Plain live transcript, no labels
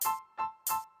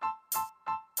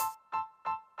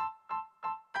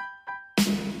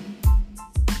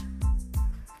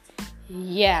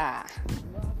Yeah.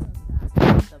 Welcome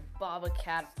back to the Baba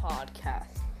Cat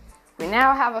Podcast. We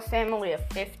now have a family of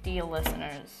 50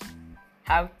 listeners.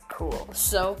 How cool.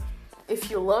 So, if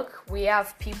you look, we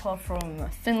have people from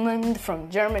Finland, from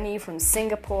Germany, from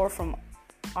Singapore, from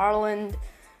Ireland,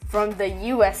 from the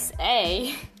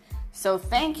USA. So,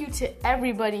 thank you to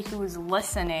everybody who is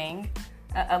listening.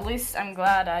 At least I'm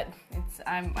glad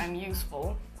I'm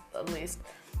useful, at least.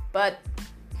 But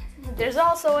there's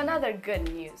also another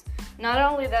good news. Not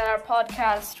only that our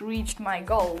podcast reached my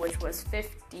goal, which was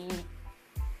 50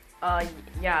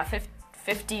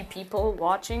 people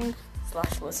watching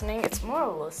 / listening. It's more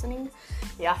listening.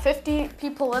 50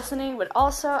 people listening, but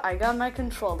also I got my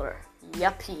controller.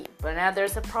 Yuppie. But now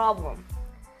there's a problem.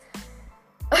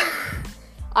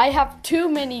 I have too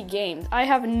many games. I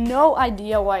have no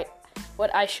idea what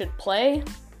I should play.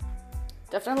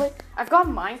 Definitely. I've got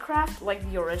Minecraft, like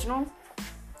the original.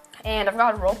 And I've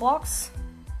got Roblox.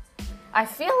 I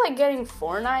feel like getting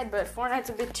Fortnite, but Fortnite's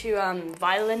a bit too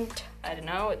violent. I don't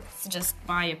know, it's just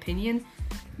my opinion.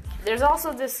 There's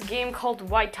also this game called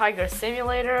White Tiger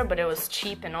Simulator, but it was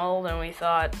cheap and old, and we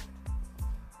thought,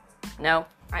 no.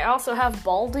 I also have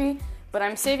Baldi, but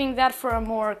I'm saving that for a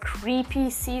more creepy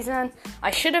season.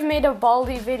 I should have made a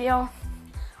Baldi video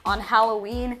on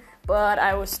Halloween, but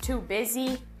I was too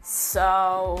busy,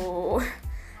 so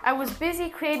I was busy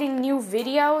creating new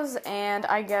videos and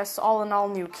I guess all in all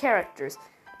new characters.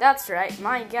 That's right,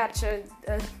 my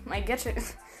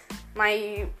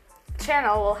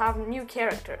channel will have new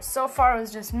characters. So far it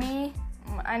was just me.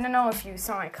 I don't know if you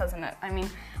saw my cousin.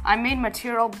 I made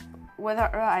material with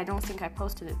her. I don't think I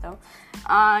posted it though.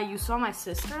 You saw my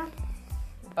sister,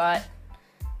 but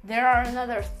there are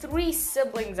another 3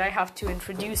 siblings I have to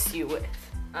introduce you with.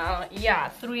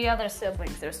 3 other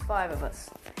siblings. There's 5 of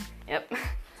us. Yep.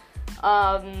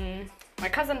 My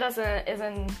cousin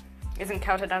isn't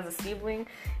counted as a sibling.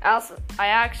 I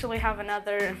actually have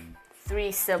another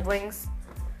 3 siblings,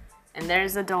 and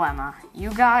there's a dilemma.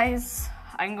 You guys,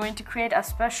 I'm going to create a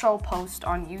special post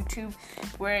on YouTube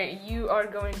where you are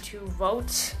going to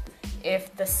vote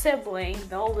if the sibling,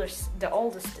 the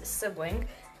oldest sibling,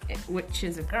 which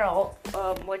is a girl,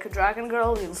 like a dragon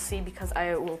girl, you'll see because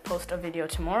I will post a video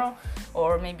tomorrow,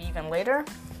 or maybe even later.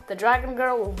 The dragon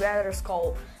girl will be either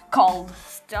called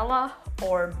Stella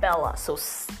or Bella. So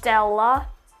Stella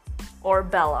or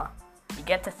Bella. You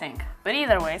get to think. But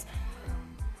either ways.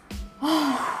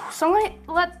 So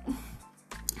let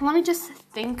me just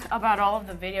think about all of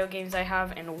the video games I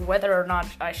have and whether or not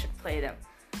I should play them.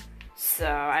 So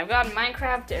I've got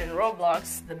Minecraft and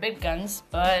Roblox, the big guns,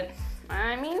 but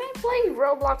I play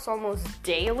Roblox almost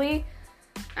daily.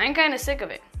 I'm kind of sick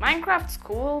of it. Minecraft's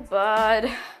cool, but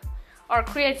our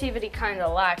creativity kind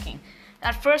of lacking.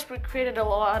 At first, we created a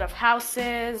lot of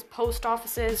houses, post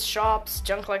offices, shops,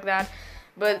 junk like that,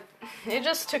 but it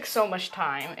just took so much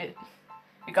time. It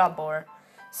got bored.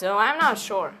 So I'm not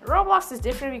sure. Roblox is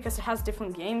different because it has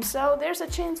different games, so there's a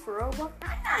chance for Roblox.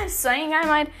 I'm not saying I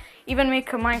might even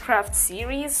make a Minecraft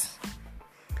series,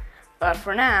 but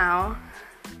for now,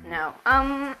 no.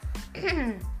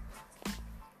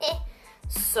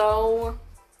 So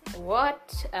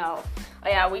what else? Oh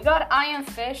yeah, we got I Am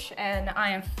Fish and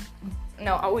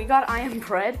we got I Am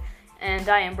Bread and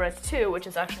I Am Bread 2, which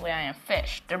is actually I Am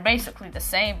Fish. They're basically the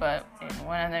same, but in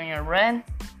one of them you're bread,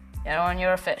 the other one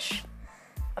you're a fish.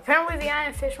 Apparently the I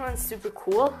Am Fish one's super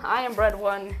cool. I Am Bread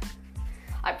one,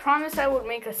 I promised I would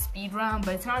make a speed round,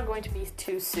 but it's not going to be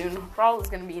too soon. Probably it's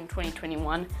going to be in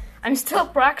 2021. I'm still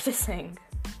practicing.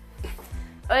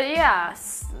 But yeah,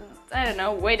 I don't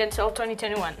know, wait until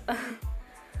 2021.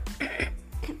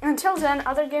 Until then,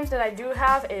 other games that I do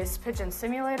have is Pigeon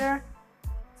Simulator.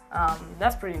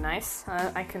 That's pretty nice.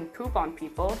 I can poop on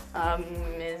people.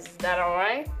 Is that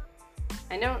alright?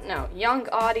 I don't know. Young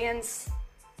audience,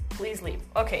 please leave.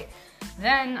 Okay,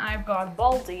 then I've got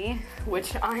Baldi,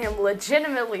 which I am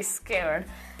legitimately scared.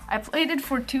 I played it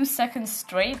for 2 seconds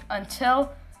straight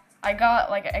until I got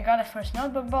a first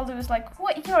notebook. Baldi was like,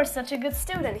 "What? You're such a good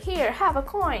student. Here, have a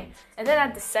coin." And then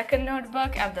at the second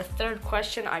notebook, at the third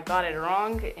question, I got it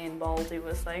wrong, and Baldi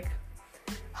was like,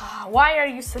 "Why are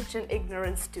you such an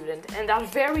ignorant student?" And that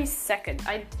very second,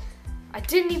 I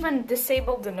didn't even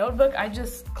disable the notebook. I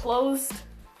just closed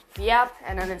the app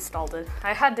and then installed it.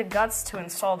 I had the guts to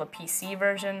install the PC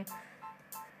version,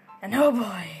 and oh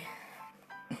boy,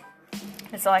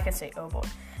 that's all I can say. Oh boy.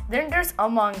 Then there's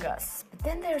Among Us. But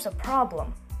then there's a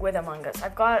problem with Among Us.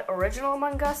 I've got original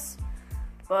Among Us,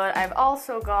 but I've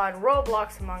also got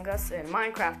Roblox Among Us and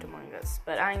Minecraft Among Us.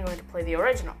 But I'm going to play the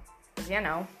original, because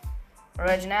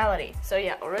originality. So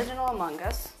yeah, original Among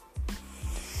Us.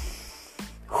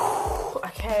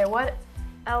 Okay, what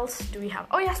else do we have?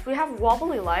 Oh yes, we have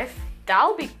Wobbly Life.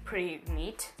 That'll be pretty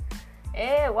neat.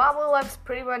 Wobbly Life's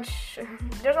pretty much...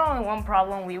 There's only one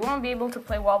problem. We won't be able to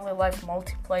play Wobbly Life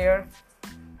multiplayer.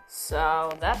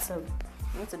 So that's a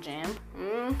jam.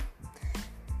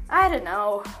 I don't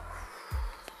know.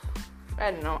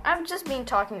 I've just been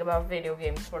talking about video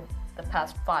games for the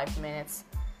past 5 minutes.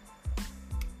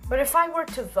 But if I were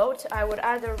to vote, I would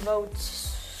either vote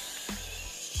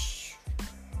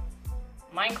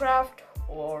Minecraft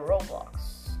or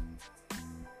Roblox.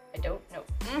 I don't know.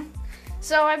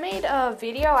 So I made a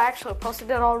video, I actually posted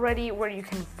it already, where you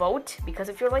can vote, because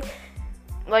if you're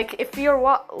if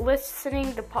you're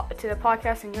listening to the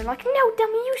podcast and you're like, no,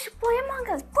 dummy, you should play Among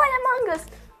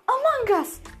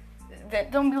Us.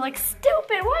 Then don't be like,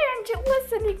 stupid, why aren't you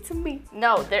listening to me?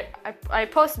 No, I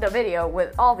posted a video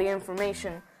with all the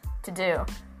information to do.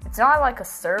 It's not like a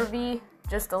survey,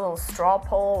 just a little straw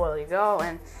poll where you go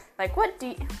and like, what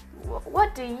do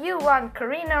you want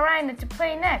Karina Reiner to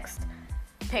play next?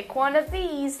 Pick one of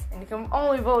these, and you can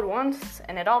only vote once,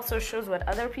 and it also shows what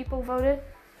other people voted.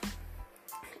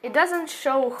 It doesn't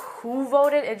show who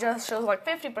voted, it just shows like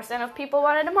 50% of people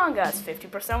wanted Among Us,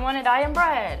 50% wanted I Am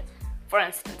Bread, for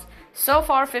instance. So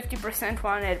far, 50%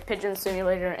 wanted Pigeon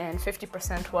Simulator, and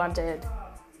 50% wanted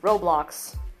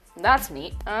Roblox. That's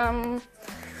neat.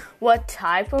 What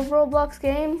type of Roblox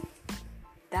game?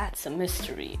 That's a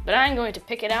mystery, but I'm going to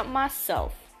pick it out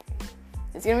myself.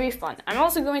 It's gonna be fun. I'm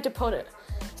also going to put it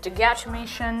to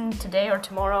Gatchamation today or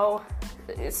tomorrow.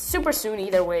 It's super soon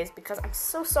either ways, because I'm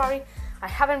so sorry I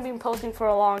haven't been posting for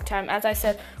a long time. As I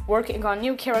said, working on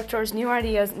new characters, new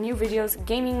ideas, new videos,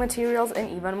 gaming materials, and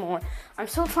even more. I'm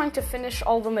still trying to finish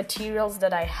all the materials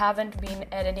that I haven't been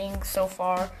editing so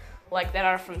far, like that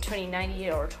are from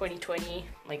 2019 or 2020,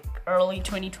 like early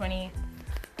 2020.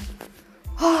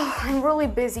 I'm really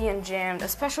busy and jammed,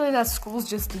 especially that school's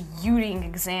just using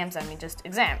exams. I mean, just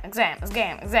exam.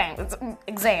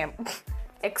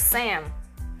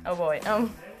 Oh boy.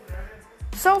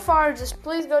 So far, just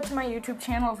please go to my YouTube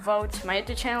channel, vote. My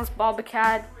YouTube channel is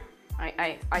Bobacat.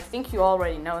 I think you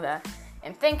already know that.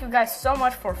 And thank you guys so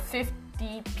much for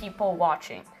 50 people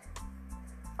watching.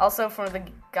 Also for the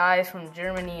guys from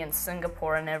Germany and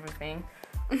Singapore and everything.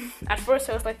 At first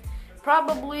I was like,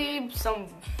 probably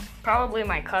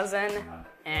my cousin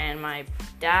and my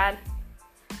dad.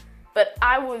 But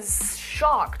I was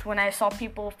shocked when I saw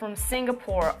people from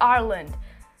Singapore, Ireland,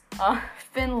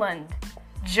 Finland,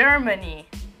 Germany,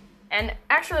 and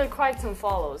actually quite some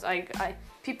follows.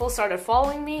 People started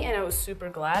following me, and I was super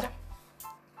glad.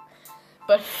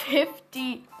 But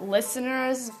 50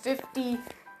 listeners, 50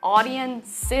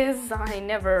 audiences, I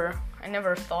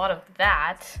never thought of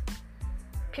that.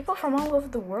 People from all over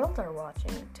the world are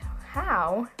watching.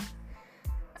 How?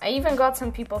 I even got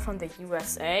some people from the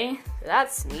USA.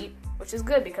 That's neat, which is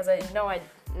good because I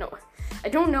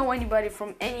don't know anybody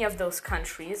from any of those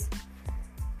countries.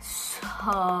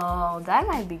 So that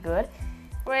might be good.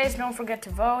 Anyways, don't forget to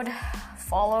vote,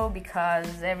 follow,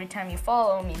 because every time you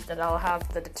follow means that I'll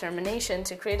have the determination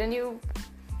to create a new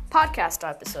podcast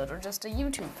episode or just a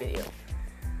YouTube video.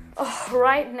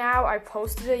 Right now I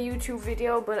posted a YouTube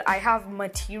video, but I have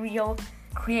material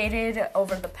created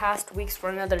over the past weeks for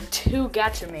another 2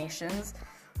 Gatchamations.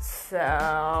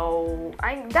 So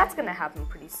that's gonna happen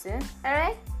pretty soon.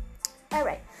 Alright.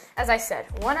 As I said,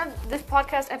 one of this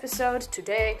podcast episode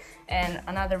today and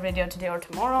another video today or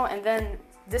tomorrow, and then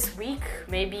this week,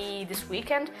 maybe this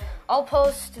weekend, I'll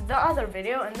post the other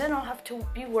video, and then I'll have to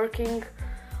be working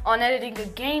on editing a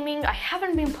gaming. I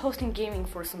haven't been posting gaming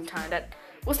for some time. That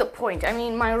was the point. I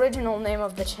mean, my original name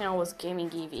of the channel was Gaming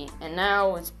Eevee, and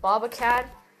now it's Bobacat,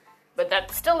 but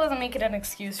that still doesn't make it an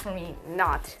excuse for me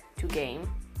not to game.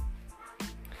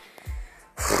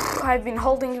 I've been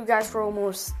holding you guys for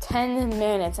almost 10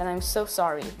 minutes, and I'm so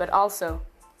sorry, but also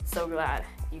so glad.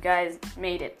 You guys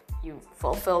made it. You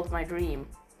fulfilled my dream.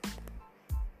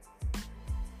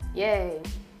 Yay.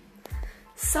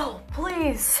 So,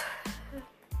 please.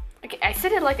 Okay, I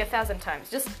said it like 1,000 times,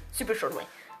 just super shortly.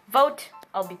 Vote.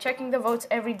 I'll be checking the votes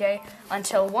every day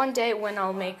until one day when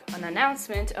I'll make an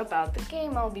announcement about the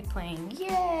game I'll be playing.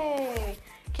 Yay!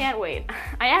 Can't wait.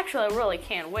 I actually really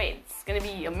can't wait. It's gonna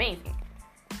be amazing.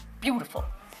 Beautiful.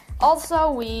 Also,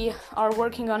 we are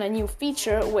working on a new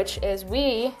feature, which is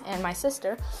we and my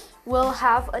sister will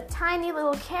have a tiny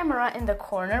little camera in the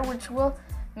corner, which will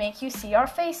make you see our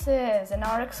faces and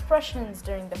our expressions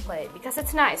during the play, because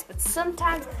it's nice, but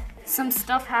sometimes some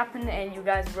stuff happens and you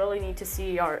guys really need to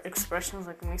see our expressions,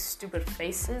 like my stupid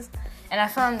faces. And I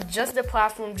found just the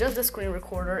platform, just the screen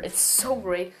recorder. It's so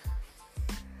great.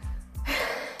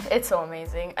 It's so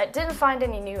amazing. I didn't find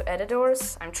any new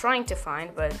editors. I'm trying to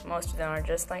find, but most of them are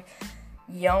just like,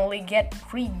 you only get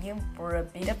premium for a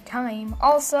bit of time.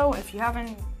 Also, if you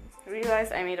haven't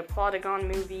realized, I made a Plotagon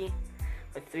movie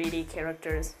with 3D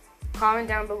characters. Comment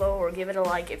down below or give it a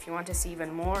like if you want to see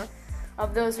even more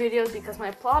of those videos, because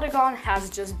my Plotagon has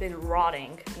just been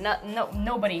rotting.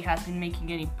 Nobody has been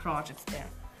making any projects there.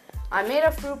 I made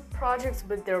a few projects,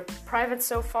 but they're private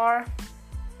so far.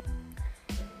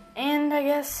 And I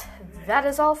guess that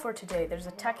is all for today. There's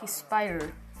a tacky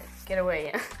spider. Get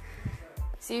away.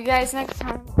 See you guys next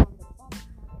time on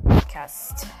the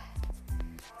podcast.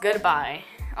 Goodbye.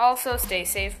 Also, stay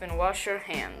safe and wash your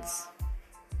hands.